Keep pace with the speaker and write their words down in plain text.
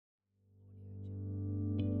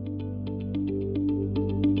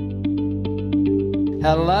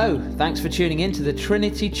Hello, thanks for tuning in to the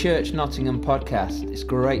Trinity Church Nottingham podcast. It's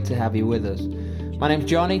great to have you with us. My name's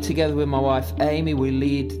Johnny. Together with my wife Amy, we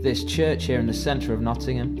lead this church here in the centre of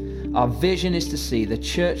Nottingham. Our vision is to see the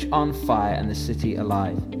church on fire and the city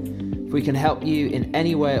alive. If we can help you in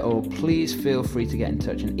any way at all, please feel free to get in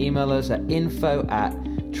touch and email us at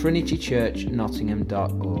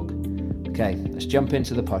info@trinitychurchnottingham.org. Okay, let's jump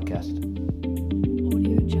into the podcast.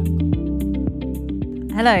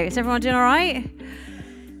 Hello, is everyone doing all right?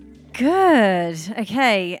 Good.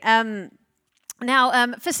 Okay.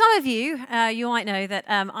 Now, for some of you, you might know that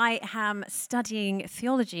I am studying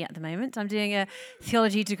theology at the moment. I'm doing a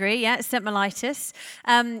theology degree at St. Mellitus.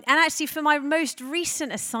 And actually, for my most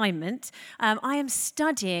recent assignment, I am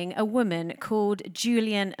studying a woman called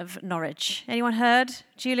Julian of Norwich. Anyone heard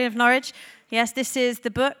Julian of Norwich? Yes, this is the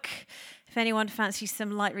book. If anyone fancies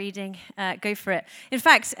some light reading, go for it. In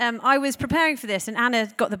fact, I was preparing for this, and Anna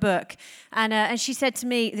got the book, and she said to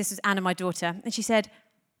me, this is Anna, my daughter, and she said,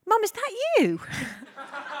 "Mum, is that you?"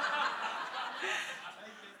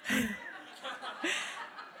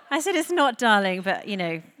 I said, "It's not, darling, but, you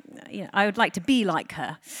know, I would like to be like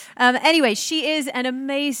her." Anyway, she is an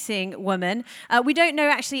amazing woman. We don't know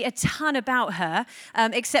actually a ton about her,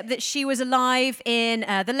 except that she was alive in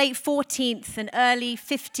the late 14th and early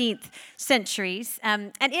 15th centuries.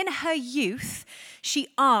 And in her youth, she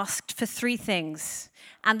asked for three things.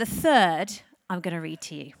 And the third, I'm going to read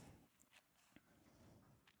to you.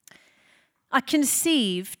 "I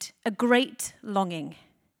conceived a great longing,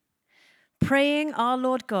 praying our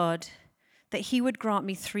Lord God that he would grant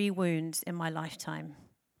me three wounds in my lifetime.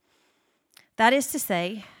 That is to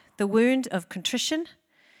say, the wound of contrition,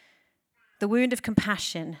 the wound of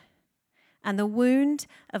compassion, and the wound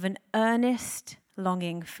of an earnest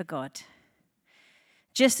longing for God.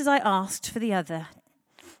 Just as I asked for the other,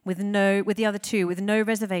 with the other two, with no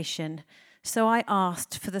reservation, so I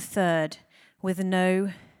asked for the third, with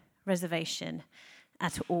no reservation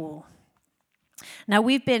at all." Now,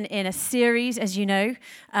 we've been in a series, as you know,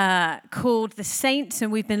 called The Saints,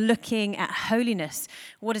 and we've been looking at holiness.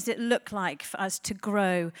 What does it look like for us to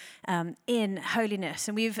grow in holiness?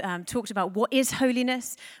 And we've talked about what is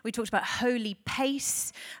holiness. We talked about holy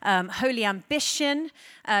pace, holy ambition.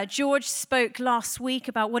 George spoke last week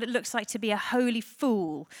about what it looks like to be a holy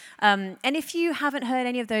fool. And if you haven't heard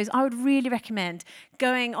any of those, I would really recommend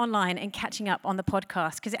going online and catching up on the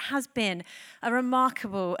podcast, because it has been a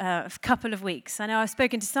remarkable couple of weeks. I know I've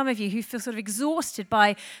spoken to some of you who feel sort of exhausted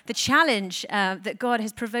by the challenge that God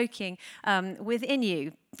is provoking within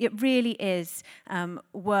you. It really is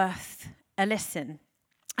worth a listen.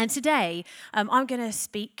 And today, I'm going to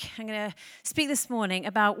speak this morning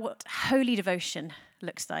about what holy devotion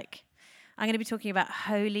looks like. I'm going to be talking about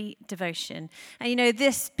holy devotion. And you know,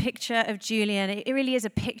 this picture of Julian, it really is a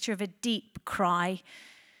picture of a deep cry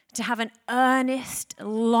to have an earnest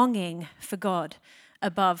longing for God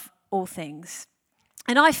above all things.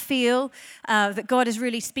 And I feel that God is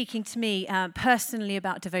really speaking to me personally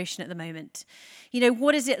about devotion at the moment. You know,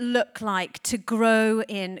 what does it look like to grow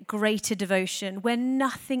in greater devotion when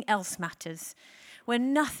nothing else matters?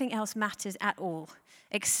 When nothing else matters at all,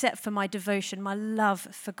 except for my devotion, my love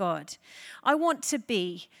for God. I want to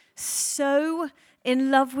be so in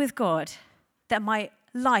love with God that my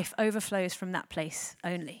life overflows from that place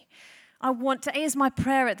only. It is my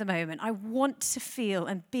prayer at the moment. I want to feel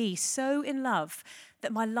and be so in love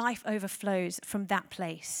that my life overflows from that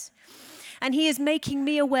place. And he is making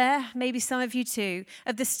me aware, maybe some of you too,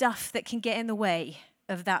 of the stuff that can get in the way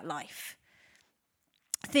of that life.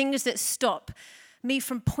 Things that stop me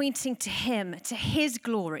from pointing to him, to his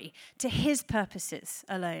glory, to his purposes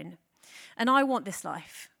alone. And I want this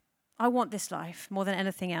life. I want this life more than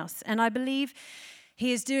anything else. And I believe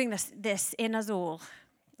he is doing this in us all.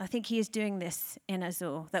 I think he is doing this in us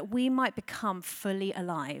all, that we might become fully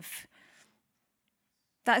alive.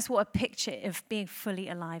 That is what a picture of being fully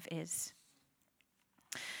alive is.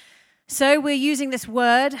 So we're using this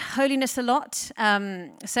word, holiness, a lot.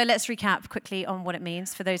 So let's recap quickly on what it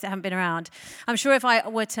means for those that haven't been around. I'm sure if I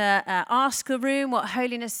were to ask the room what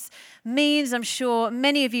holiness means, I'm sure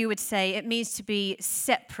many of you would say it means to be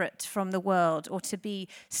separate from the world or to be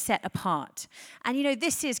set apart. And you know,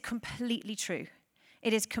 this is completely true.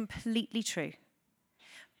 It is completely true.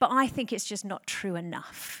 But I think it's just not true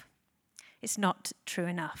enough. It's not true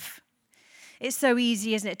enough. It's so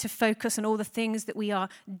easy, isn't it, to focus on all the things that we are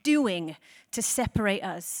doing to separate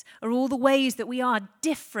us, or all the ways that we are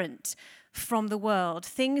different from the world,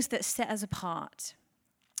 things that set us apart.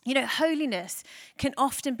 You know, holiness can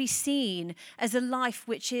often be seen as a life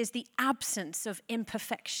which is the absence of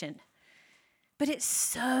imperfection. But it's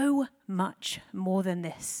so much more than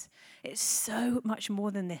this. It's so much more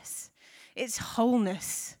than this. It's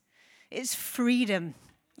wholeness. It's freedom.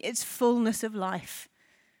 It's fullness of life.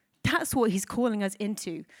 That's what he's calling us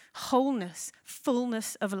into. Wholeness,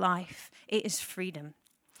 fullness of life. It is freedom.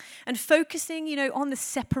 And focusing, on the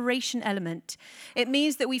separation element, it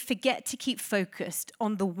means that we forget to keep focused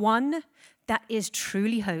on the one that is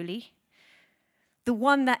truly holy, the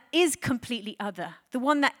one that is completely other, the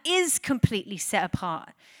one that is completely set apart,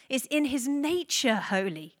 is in his nature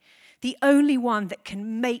holy, the only one that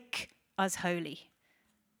can make us holy.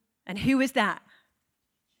 And who is that?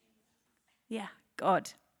 Yeah,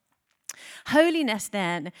 God. Holiness,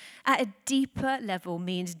 then, at a deeper level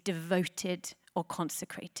means devoted or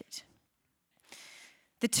consecrated.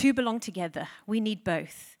 The two belong together. We need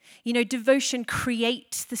both. Devotion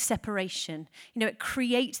creates the separation. It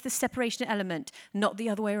creates the separation element, not the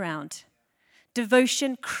other way around.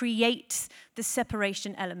 Devotion creates the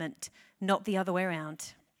separation element, not the other way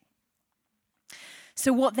around.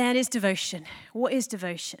 So what then is devotion? What is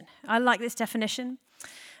devotion? I like this definition.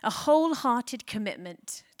 A wholehearted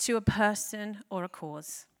commitment to a person or a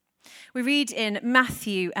cause. We read in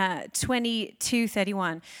Matthew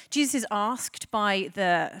 22:31, Jesus is asked by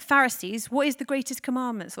the Pharisees, what is the greatest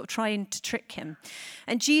commandment, sort of trying to trick him.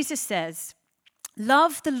 And Jesus says,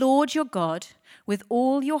 love the Lord your God with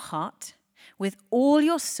all your heart, with all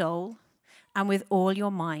your soul, and with all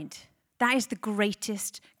your mind. That is the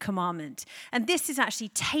greatest commandment. And this is actually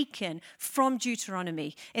taken from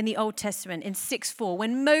Deuteronomy in the Old Testament in 6:4,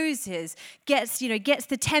 when Moses gets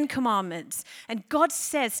the 10 Commandments, and God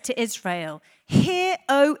says to Israel, hear,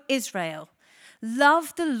 O Israel,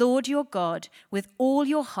 love the Lord your God with all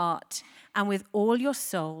your heart and with all your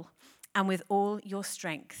soul and with all your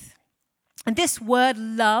strength. And this word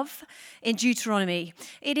love in Deuteronomy,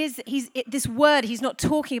 he's not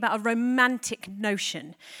talking about a romantic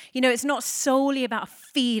notion. It's not solely about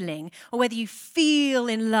feeling or whether you feel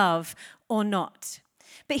in love or not.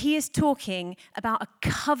 But he is talking about a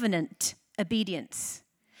covenant obedience.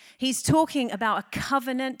 He's talking about a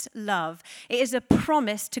covenant love. It is a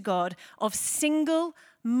promise to God of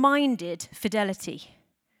single-minded fidelity.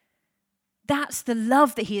 That's the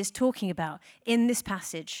love that he is talking about in this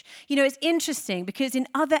passage. It's interesting because in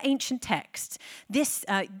other ancient texts, this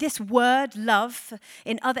word love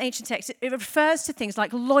in other ancient texts, it refers to things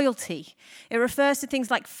like loyalty. It refers to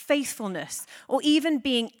things like faithfulness or even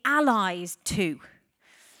being allies to.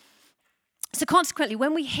 So consequently,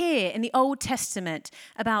 when we hear in the Old Testament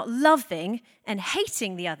about loving and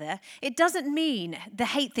hating the other, it doesn't mean the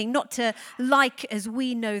hate thing, not to like as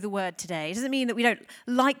we know the word today. It doesn't mean that we don't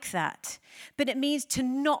like that. But it means to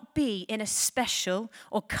not be in a special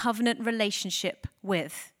or covenant relationship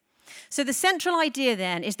with. So the central idea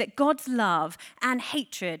then is that God's love and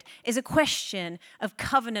hatred is a question of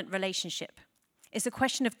covenant relationship. It's a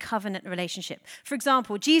question of covenant relationship. For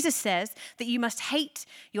example, Jesus says that you must hate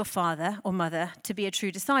your father or mother to be a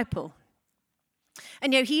true disciple.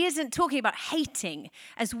 And he isn't talking about hating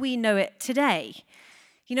as we know it today.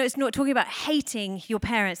 It's not talking about hating your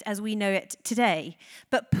parents as we know it today,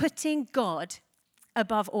 but putting God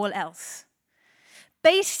above all else.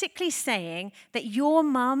 Basically saying that your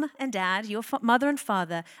mum and dad, your mother and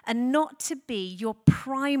father, are not to be your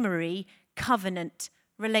primary covenant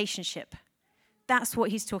relationship. That's what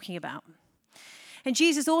he's talking about. And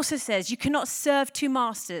Jesus also says you cannot serve two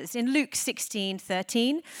masters. In Luke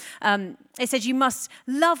 16:13, it says you must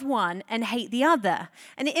love one and hate the other.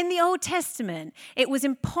 And in the Old Testament, it was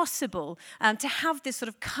impossible to have this sort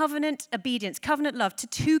of covenant obedience, covenant love to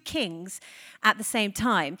two kings at the same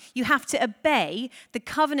time. You have to obey the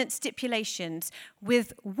covenant stipulations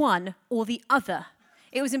with one or the other.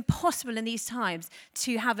 It was impossible in these times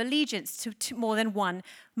to have allegiance to more than one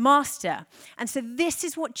master. And so this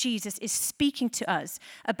is what Jesus is speaking to us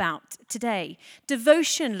about today.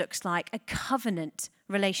 Devotion looks like a covenant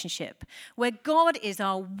relationship where God is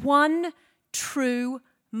our one true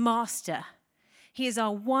master. He is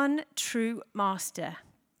our one true master.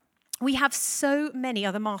 We have so many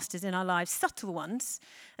other masters in our lives, subtle ones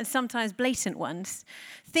and sometimes blatant ones,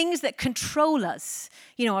 things that control us,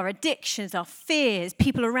 our addictions, our fears,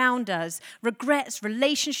 people around us, regrets,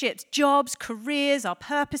 relationships, jobs, careers, our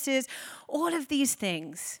purposes, all of these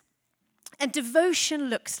things. And devotion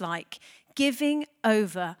looks like giving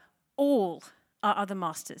over all our other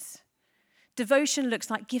masters. Devotion looks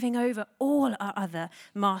like giving over all our other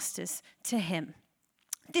masters to him.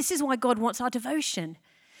 This is why God wants our devotion.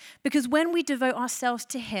 Because when we devote ourselves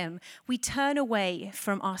to him, we turn away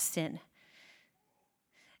from our sin.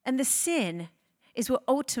 And the sin is what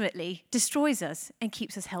ultimately destroys us and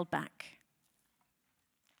keeps us held back.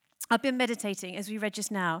 I've been meditating, as we read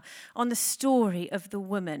just now, on the story of the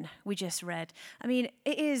woman we just read. I mean,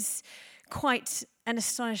 it is quite an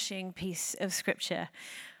astonishing piece of scripture.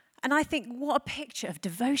 And I think, what a picture of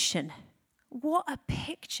devotion. What a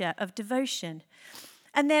picture of devotion.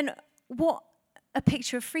 And then, what a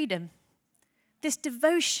picture of freedom. This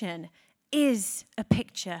devotion is a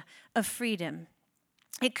picture of freedom.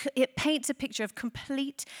 It paints a picture of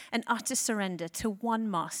complete and utter surrender to one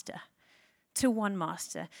master. To one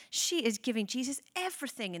master. She is giving Jesus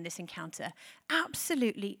everything in this encounter.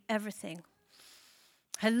 Absolutely everything.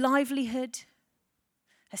 Her livelihood,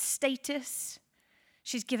 her status.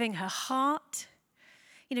 She's giving her heart.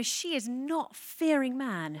 You know, she is not fearing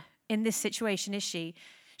man in this situation, is she?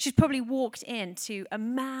 She's probably walked into a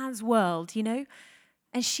man's world, you know,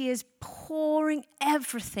 and she is pouring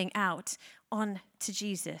everything out on to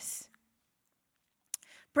Jesus.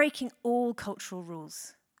 Breaking all cultural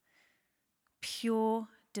rules. Pure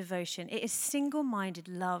devotion. It is single-minded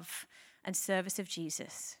love and service of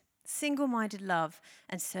Jesus. Single-minded love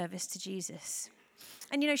and service to Jesus.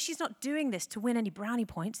 And you know, she's not doing this to win any brownie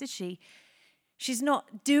points, is she? She's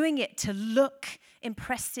not doing it to look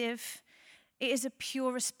impressive. It is a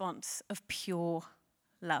pure response of pure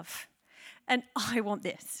love. And I want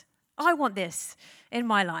this. I want this in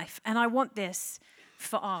my life, and I want this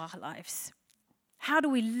for our lives. How do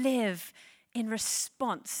we live in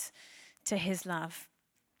response to his love?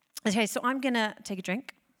 Okay, so I'm going to take a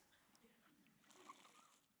drink.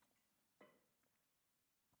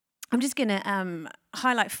 I'm just going to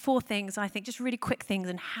highlight 4 things, I think, just really quick things,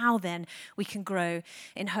 and how then we can grow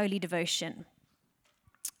in holy devotion.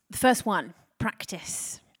 The first one,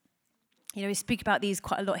 practice. You know, we speak about these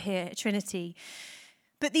quite a lot here at Trinity,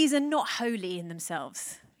 but these are not holy in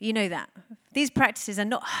themselves. You know that. These practices are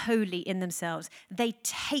not holy in themselves. They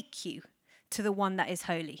take you to the one that is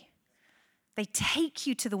holy. They take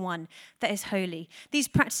you to the one that is holy. These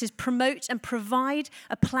practices promote and provide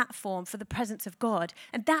a platform for the presence of God.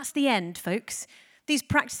 And that's the end, folks. These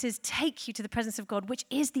practices take you to the presence of God, which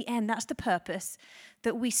is the end. That's the purpose,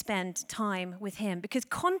 that we spend time with him. Because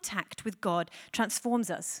contact with God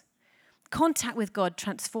transforms us. Contact with God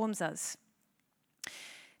transforms us.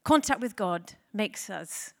 Contact with God makes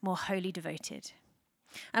us more wholly devoted.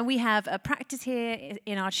 And we have a practice here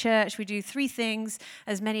in our church. We do 3 things,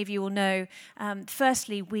 as many of you will know.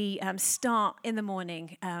 Firstly, we start in the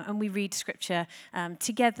morning and we read scripture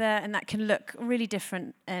together, and that can look really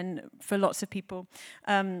different and for lots of people.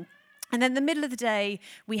 And then in the middle of the day,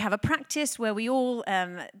 we have a practice where we all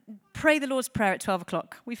pray the Lord's Prayer at 12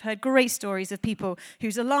 o'clock. We've heard great stories of people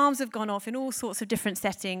whose alarms have gone off in all sorts of different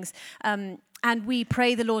settings, and we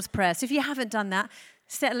pray the Lord's Prayer. So if you haven't done that,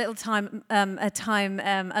 set a little time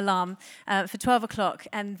alarm for 12 o'clock.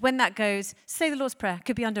 And when that goes, say the Lord's Prayer.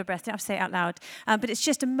 Could be under breath, don't have to say it out loud. But it's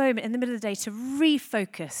just a moment in the middle of the day to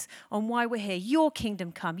refocus on why we're here. Your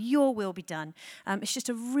kingdom come, your will be done. It's just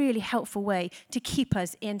a really helpful way to keep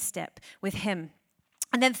us in step with him.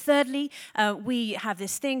 And then thirdly, we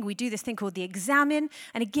do this thing called the Examine.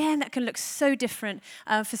 And again, that can look so different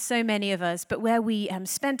for so many of us, but where we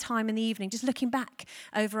spend time in the evening just looking back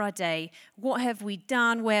over our day. What have we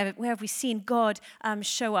done? Where have we seen God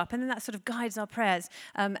show up? And then that sort of guides our prayers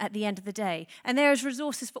at the end of the day. And there is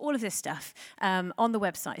resources for all of this stuff on the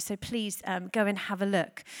website, so please go and have a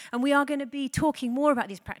look. And we are going to be talking more about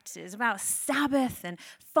these practices, about Sabbath and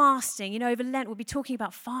fasting. You know, over Lent, we'll be talking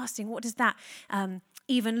about fasting. What does that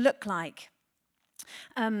even look like?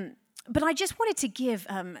 But I just wanted to give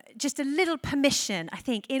just a little permission, I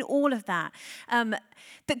think, in all of that,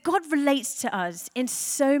 that God relates to us in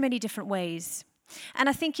so many different ways. And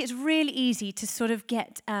I think it's really easy to sort of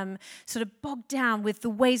get sort of bogged down with the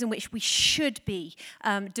ways in which we should be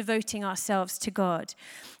devoting ourselves to God.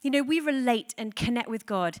 You know, we relate and connect with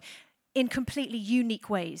God in completely unique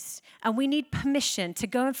ways. And we need permission to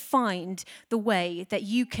go and find the way that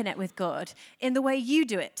you connect with God in the way you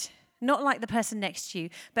do it. Not like the person next to you,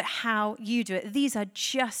 but how you do it. These are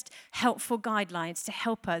just helpful guidelines to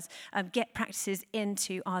help us get practices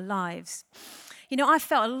into our lives. You know, I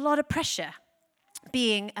felt a lot of pressure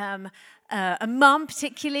being a mum,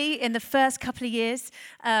 particularly in the first couple of years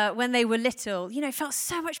when they were little. You know, felt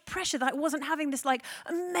so much pressure that I wasn't having this like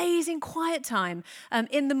amazing quiet time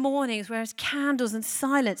in the mornings, whereas candles and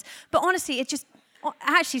silence. But honestly,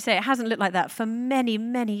 I actually say it hasn't looked like that for many,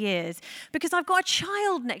 many years, because I've got a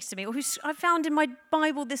child next to me who I found in my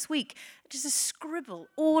Bible this week, just a scribble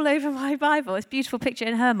all over my Bible. It's a beautiful picture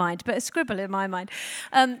in her mind, but a scribble in my mind.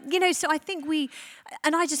 You know, so I think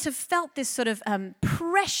and I just have felt this sort of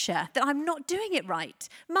pressure that I'm not doing it right.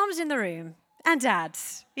 Mum's in the room. and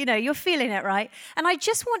dads. You're feeling it, right? And I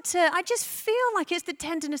just feel like it's the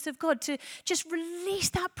tenderness of God to just release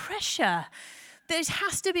that pressure. There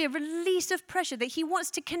has to be a release of pressure that he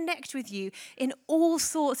wants to connect with you in all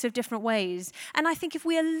sorts of different ways. And I think if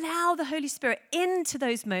we allow the Holy Spirit into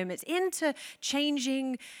those moments, into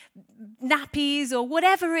changing nappies or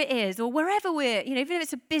whatever it is, or wherever we're, even if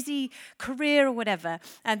it's a busy career or whatever,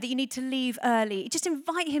 that you need to leave early, just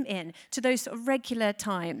invite him in to those sort of regular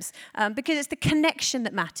times, because it's the connection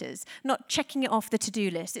that matters, not checking it off the to-do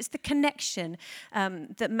list. It's the connection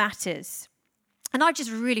that matters. And I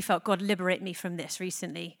just really felt God liberate me from this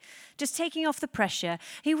recently. Just taking off the pressure.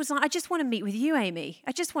 He was like, I just want to meet with you, Amy.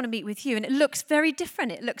 I just want to meet with you. And it looks very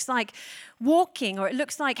different. It looks like walking, or it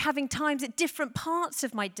looks like having times at different parts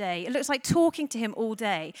of my day. It looks like talking to him all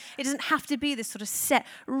day. It doesn't have to be this sort of set,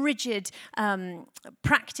 rigid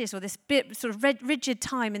practice, or this bit sort of rigid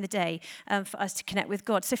time in the day for us to connect with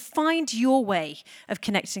God. So find your way of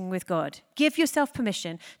connecting with God. Give yourself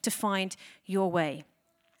permission to find your way.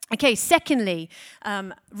 Okay, secondly,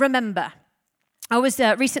 remember. I was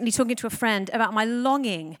recently talking to a friend about my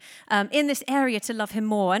longing in this area to love him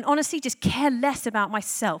more, and honestly just care less about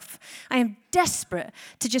myself. I am desperate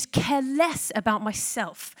to just care less about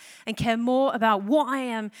myself and care more about what I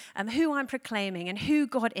am, who I'm proclaiming, and who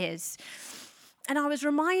God is. And I was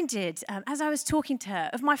reminded, as I was talking to her,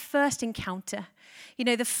 of my first encounter.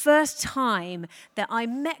 The first time that I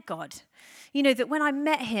met God. That when I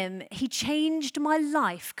met him, he changed my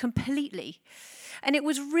life completely. And it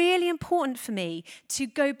was really important for me to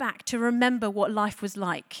go back to remember what life was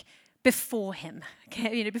like before him,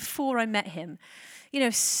 before I met him.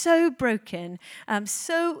 So broken,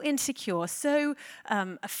 so insecure, so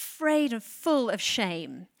afraid and full of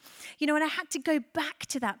shame. And I had to go back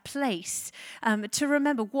to that place to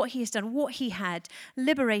remember what he has done, what he had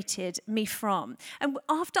liberated me from. And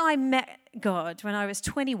after I met God when I was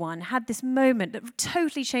 21, had this moment that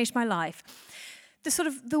totally changed my life,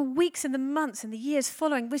 the weeks and the months and the years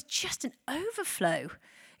following was just an overflow.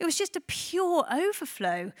 It was just a pure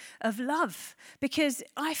overflow of love, because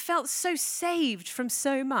I felt so saved from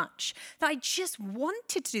so much that I just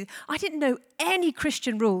wanted to do. I didn't know any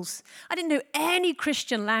Christian rules. I didn't know any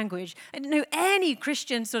Christian language. I didn't know any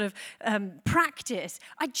Christian sort of practice.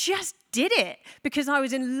 I just did it because I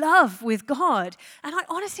was in love with God. And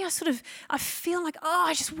I feel like,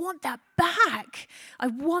 I just want that back. I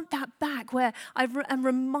want that back, where I am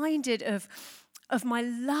reminded of my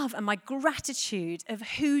love and my gratitude of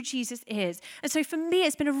who Jesus is. And so for me,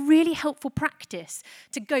 it's been a really helpful practice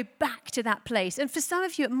to go back to that place. And for some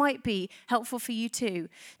of you, it might be helpful for you too,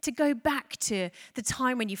 to go back to the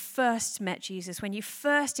time when you first met Jesus, when you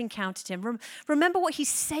first encountered him. Remember what he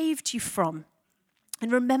saved you from.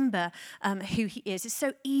 And remember who he is. It's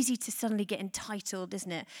so easy to suddenly get entitled,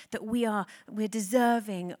 isn't it? That we're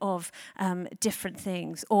deserving of different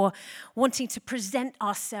things, or wanting to present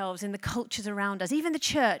ourselves in the cultures around us, even the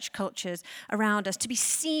church cultures around us, to be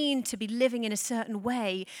seen to be living in a certain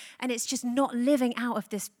way. And it's just not living out of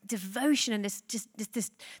this devotion and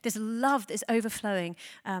this love that's overflowing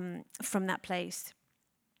from that place.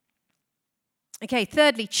 Okay,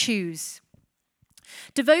 thirdly, choose.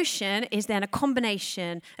 Devotion is then a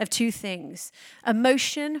combination of two things: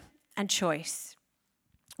 emotion and choice.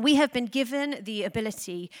 We have been given the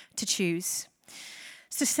ability to choose.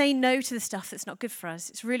 So say no to the stuff that's not good for us.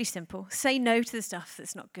 It's really simple. Say no to the stuff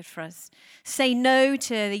that's not good for us. Say no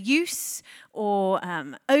to the use or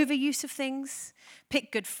overuse of things.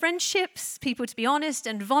 Pick good friendships, people to be honest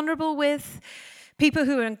and vulnerable with, people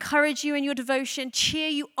who will encourage you in your devotion, cheer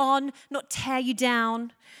you on, not tear you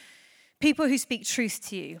down. People who speak truth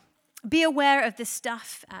to you. Be aware of the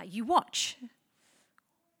stuff you watch.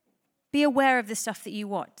 Be aware of the stuff that you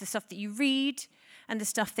watch, the stuff that you read, and the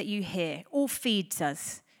stuff that you hear. All feeds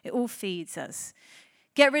us. It all feeds us.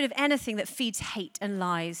 Get rid of anything that feeds hate and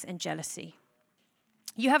lies and jealousy.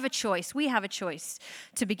 You have a choice. We have a choice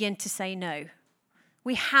to begin to say no.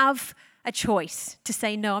 We have a choice to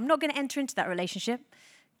say no. I'm not going to enter into that relationship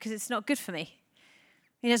because it's not good for me.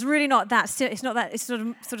 It's really not that. It's not that. It's sort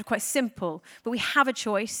of quite simple. But we have a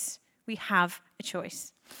choice. We have a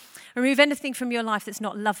choice. Remove anything from your life that's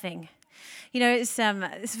not loving. It's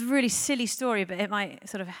a really silly story, but it might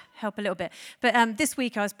sort of help a little bit. But this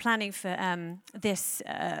week I was planning for this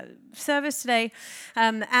service today,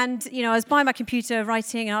 and I was by my computer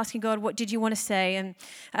writing and asking God, what did you want to say? And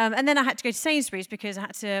then I had to go to Sainsbury's because I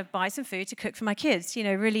had to buy some food to cook for my kids,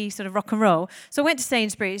 really sort of rock and roll. So I went to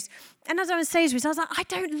Sainsbury's, and as I was in Sainsbury's, I was like, I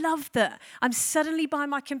don't love that I'm suddenly by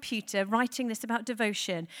my computer writing this about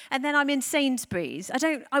devotion, and then I'm in Sainsbury's.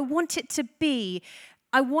 I want it to be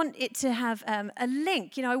I want it to have a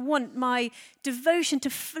link. I want my devotion to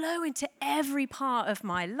flow into every part of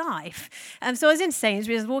my life. So I was in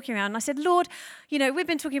Sainsbury's, I was walking around, and I said, Lord, we've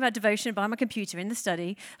been talking about devotion by my computer in the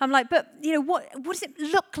study. I'm like, but, what does it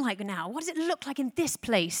look like now? What does it look like in this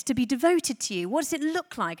place to be devoted to you? What does it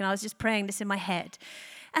look like? And I was just praying this in my head.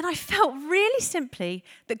 And I felt really simply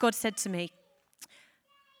that God said to me,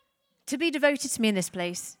 to be devoted to me in this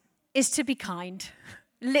place is to be kind.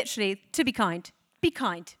 Literally, to be kind. Be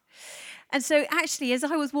kind. And so actually, as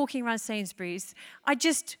I was walking around Sainsbury's, I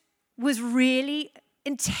just was really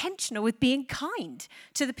intentional with being kind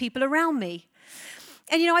to the people around me.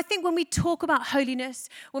 And, I think when we talk about holiness,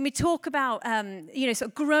 when we talk about, sort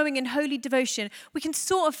of growing in holy devotion, we can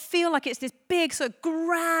sort of feel like it's this big, sort of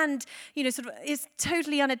grand, sort of it's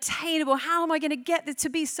totally unattainable. How am I going to get this to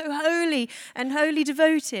be so holy and wholly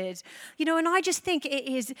devoted? And I just think it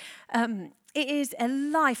is a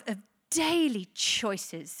life of daily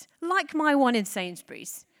choices, like my one in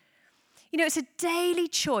Sainsbury's. It's a daily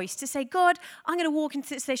choice to say, God, I'm going to walk into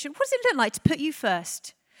this station. What does it look like to put you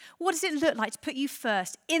first? What does it look like to put you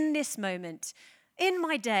first in this moment, in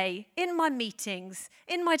my day, in my meetings,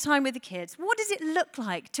 in my time with the kids? What does it look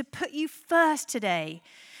like to put you first today?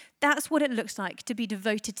 That's what it looks like to be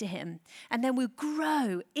devoted to him. And then we'll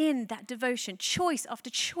grow in that devotion, choice after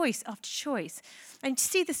choice after choice. And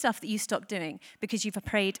see the stuff that you stop doing because you've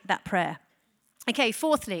prayed that prayer. Okay,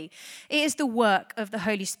 fourthly, it is the work of the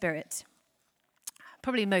Holy Spirit.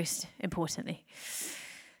 Probably most importantly.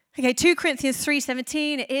 Okay, 2 Corinthians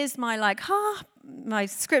 3:17 is my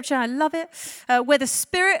scripture. I love it. Where the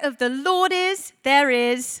Spirit of the Lord is, there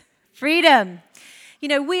is freedom.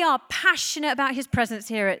 We are passionate about his presence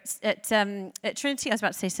here at Trinity. I was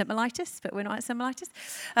about to say St. Mellitus, but we're not at St. Mellitus.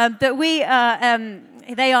 But we are,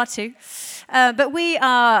 they are too. But we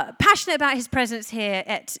are passionate about his presence here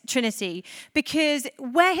at Trinity because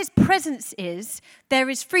where his presence is, there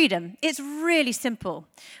is freedom. It's really simple.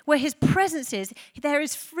 Where his presence is, there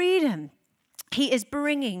is freedom. He is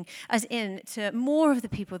bringing us into more of the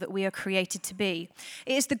people that we are created to be.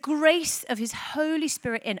 It is the grace of his Holy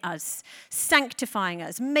Spirit in us, sanctifying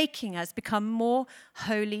us, making us become more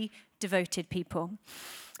holy, devoted people.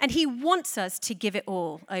 And he wants us to give it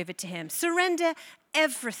all over to him, surrender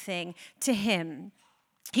everything to him.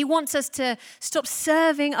 He wants us to stop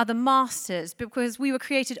serving other masters because we were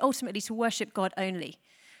created ultimately to worship God only.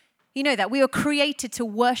 You know that. We were created to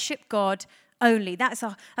worship God only. That's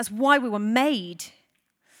why we were made.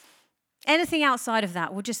 Anything outside of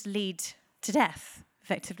that will just lead to death,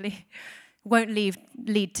 effectively. Won't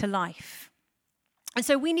lead to life. And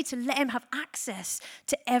so we need to let him have access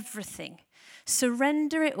to everything.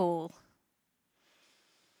 Surrender it all.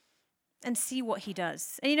 And see what he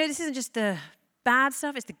does. And this isn't just the bad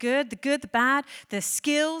stuff, it's the good, the bad, the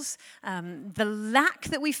skills, the lack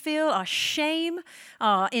that we feel, our shame,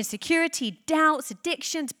 our insecurity, doubts,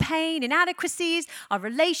 addictions, pain, inadequacies, our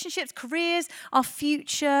relationships, careers, our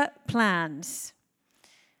future plans.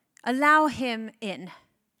 Allow him in.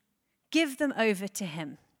 Give them over to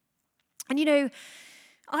him. And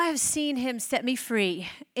I have seen him set me free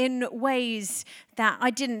in ways that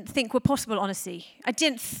I didn't think were possible, honestly. I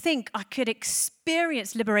didn't think I could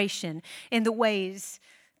experience liberation in the ways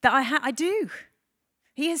that I do.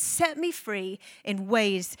 He has set me free in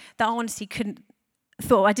ways that I honestly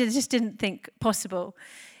just didn't think possible.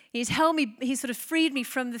 He's sort of freed me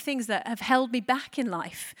from the things that have held me back in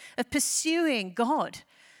life, of pursuing God,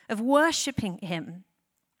 of worshiping him.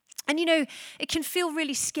 And it can feel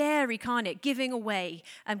really scary, can't it? Giving away,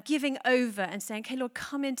 giving over and saying, okay, Lord,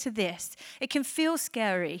 come into this. It can feel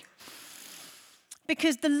scary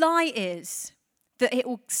because the lie is that it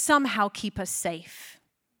will somehow keep us safe.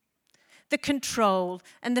 The control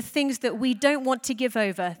and the things that we don't want to give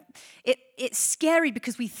over, it's scary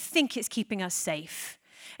because we think it's keeping us safe.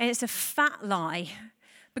 And it's a fat lie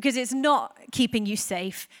because it's not keeping you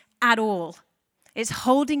safe at all. It's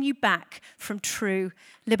holding you back from true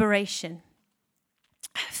liberation.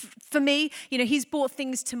 For me, he's brought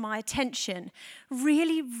things to my attention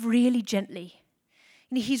really, really gently.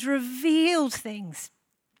 He's revealed things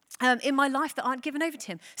in my life that aren't given over to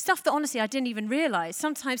him. Stuff that honestly I didn't even realize.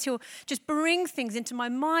 Sometimes he'll just bring things into my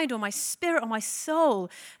mind or my spirit or my soul.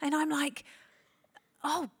 And I'm like,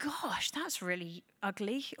 oh gosh, that's really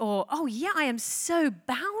ugly. Or, oh yeah, I am so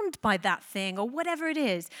bound by that thing, or whatever it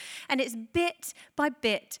is. And it's bit by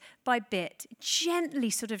bit by bit, gently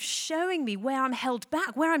sort of showing me where I'm held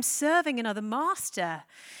back, where I'm serving another master.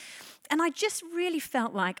 And I just really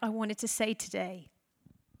felt like I wanted to say today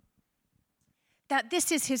that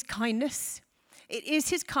this is his kindness. It is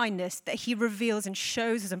his kindness that he reveals and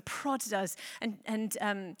shows us and prods us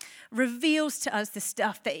and reveals to us the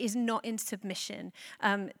stuff that is not in submission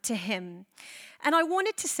to him. And I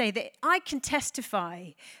wanted to say that I can testify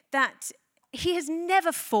that he has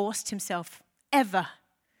never forced himself, ever.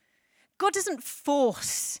 God doesn't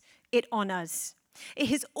force it on us. It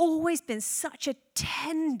has always been such a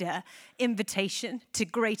tender invitation to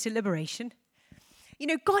greater liberation. You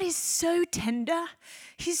know, God is so tender.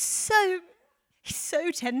 He's so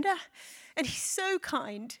tender, and he's so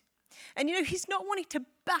kind. And you know, he's not wanting to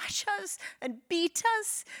bash us and beat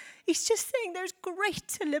us. He's just saying there's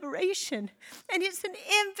greater liberation. And it's an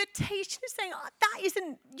invitation. It's saying,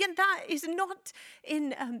 that is not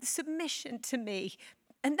in submission to me.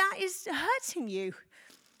 And that is hurting you.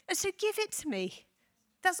 And so give it to me.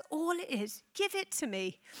 That's all it is. Give it to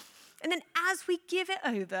me. And then as we give it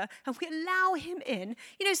over and we allow him in,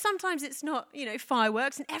 you know, sometimes it's not, you know,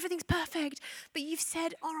 fireworks and everything's perfect. But you've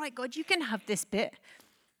said, all right, God, you can have this bit.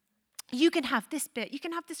 You can have this bit. You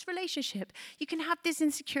can have this relationship. You can have this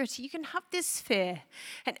insecurity. You can have this fear.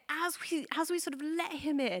 And as we sort of let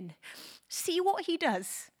him in, see what he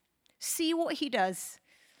does. See what he does.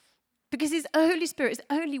 Because his Holy Spirit is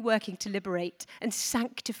only working to liberate and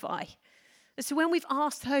sanctify. And so when we've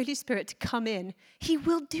asked the Holy Spirit to come in, he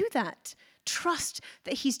will do that. Trust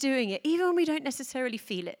that he's doing it, even when we don't necessarily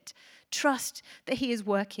feel it. Trust that he is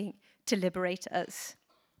working to liberate us.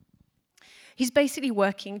 He's basically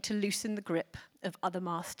working to loosen the grip of other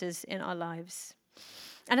masters in our lives.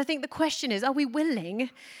 And I think the question is, are we willing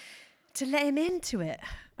to let him into it?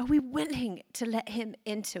 Are we willing to let him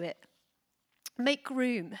into it? Make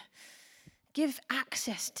room. Give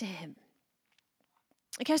access to him.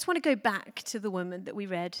 Okay, I just want to go back to the woman that we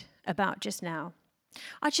read about just now.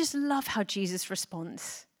 I just love how Jesus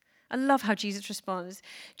responds. I love how Jesus responds.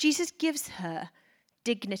 Jesus gives her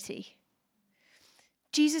dignity.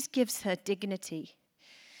 Jesus gives her dignity.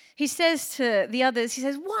 He says to the others, he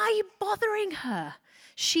says, why are you bothering her?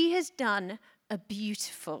 She has done a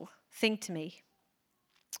beautiful thing to me.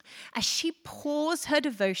 As she pours her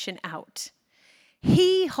devotion out,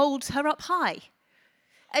 he holds her up high.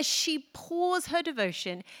 As she pours her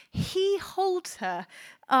devotion, he holds her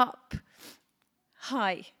up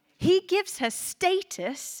high. He gives her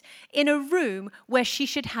status in a room where she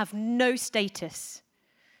should have no status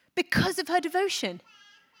because of her devotion.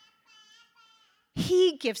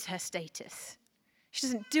 He gives her status. She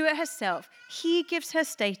doesn't do it herself. He gives her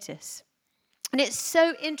status. And it's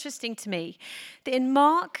so interesting to me that in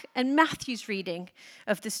Mark and Matthew's reading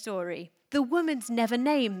of the story, the woman's never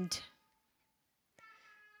named.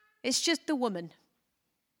 It's just the woman.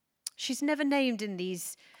 She's never named in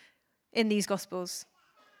these Gospels.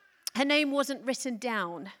 Her name wasn't written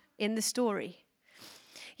down in the story.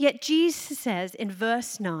 Yet Jesus says in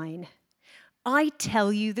verse 9, I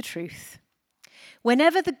tell you the truth.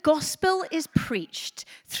 Whenever the gospel is preached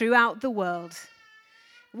throughout the world,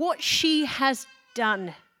 what she has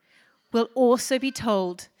done will also be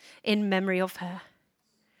told in memory of her.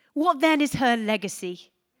 What then is her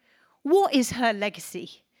legacy? What is her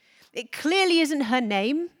legacy? It clearly isn't her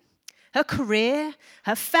name, her career,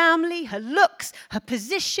 her family, her looks, her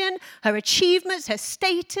position, her achievements, her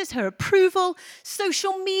status, her approval,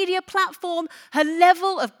 social media platform, her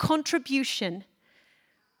level of contribution.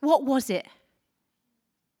 What was it?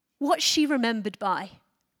 What she remembered by?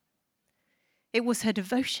 It was her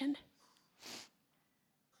devotion.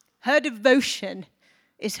 Her devotion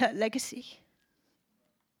is her legacy.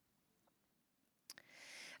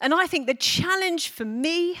 And I think the challenge for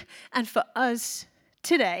me and for us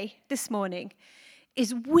today, this morning,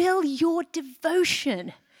 is will your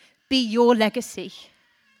devotion be your legacy?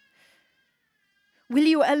 Will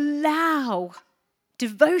you allow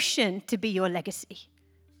devotion to be your legacy?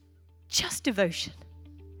 Just devotion.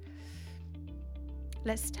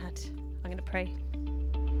 Let's stand. I'm going to pray.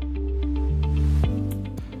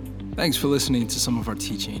 Thanks for listening to some of our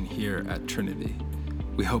teaching here at Trinity.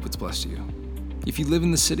 We hope it's blessed you. If you live in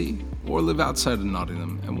the city or live outside of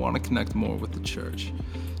Nottingham and want to connect more with the church,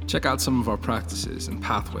 check out some of our practices and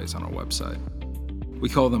pathways on our website. We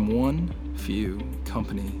call them one, few,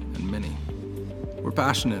 company, and many. We're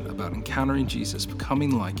passionate about encountering Jesus,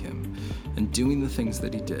 becoming like him, and doing the things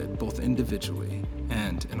that he did, both individually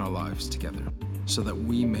and in our lives together, so that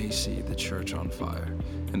we may see the church on fire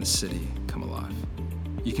and the city come alive.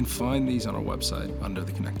 You can find these on our website under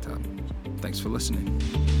the Connect tab. Thanks for listening.